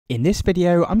In this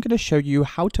video, I'm going to show you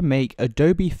how to make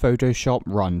Adobe Photoshop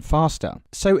run faster.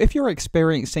 So if you're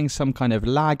experiencing some kind of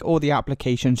lag or the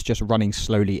application's just running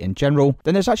slowly in general,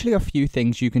 then there's actually a few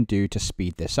things you can do to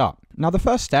speed this up. Now the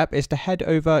first step is to head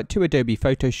over to Adobe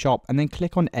Photoshop and then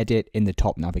click on Edit in the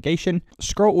top navigation,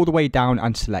 scroll all the way down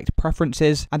and select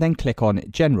Preferences, and then click on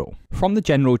General. From the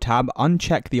General tab,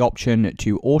 uncheck the option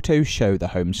to auto show the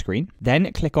home screen,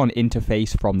 then click on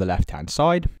Interface from the left hand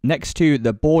side. Next to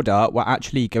the border, we're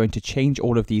actually going to change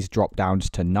all of these drop downs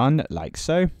to none, like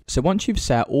so. So once you've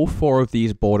set all four of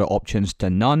these border options to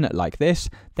none, like this,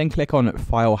 then click on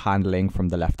File Handling from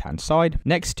the left hand side.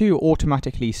 Next to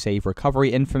automatically save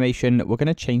recovery information, we're going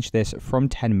to change this from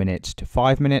 10 minutes to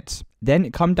 5 minutes.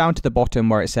 Then come down to the bottom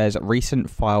where it says recent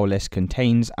file list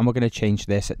contains, and we're going to change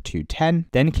this to 10.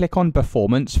 Then click on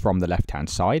performance from the left hand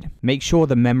side. Make sure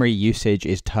the memory usage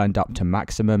is turned up to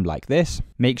maximum, like this.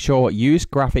 Make sure use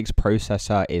graphics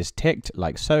processor is ticked,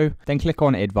 like so. Then click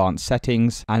on advanced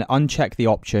settings and uncheck the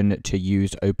option to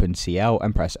use OpenCL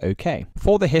and press OK.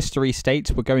 For the history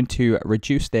states, we're going to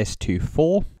reduce this to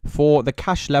 4. For the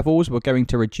cache levels, we're going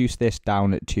to reduce this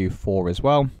down to 4 as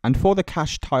well. And for the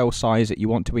cache tile size, you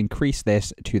want to increase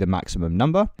this to the maximum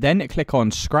number. Then click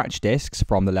on Scratch Disks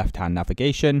from the left-hand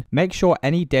navigation. Make sure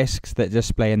any disks that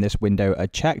display in this window are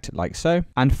checked, like so.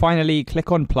 And finally,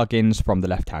 click on Plugins from the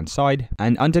left-hand side.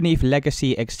 And underneath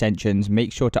Legacy Extensions,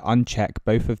 make sure to uncheck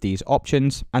both of these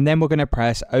options. And then we're going to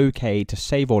press OK to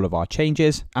save all of our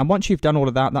changes. And once you've done all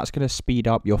of that, that's going to speed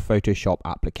up your Photoshop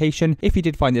application. If you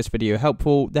did find this video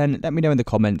helpful, then let me know in the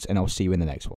comments and I'll see you in the next one.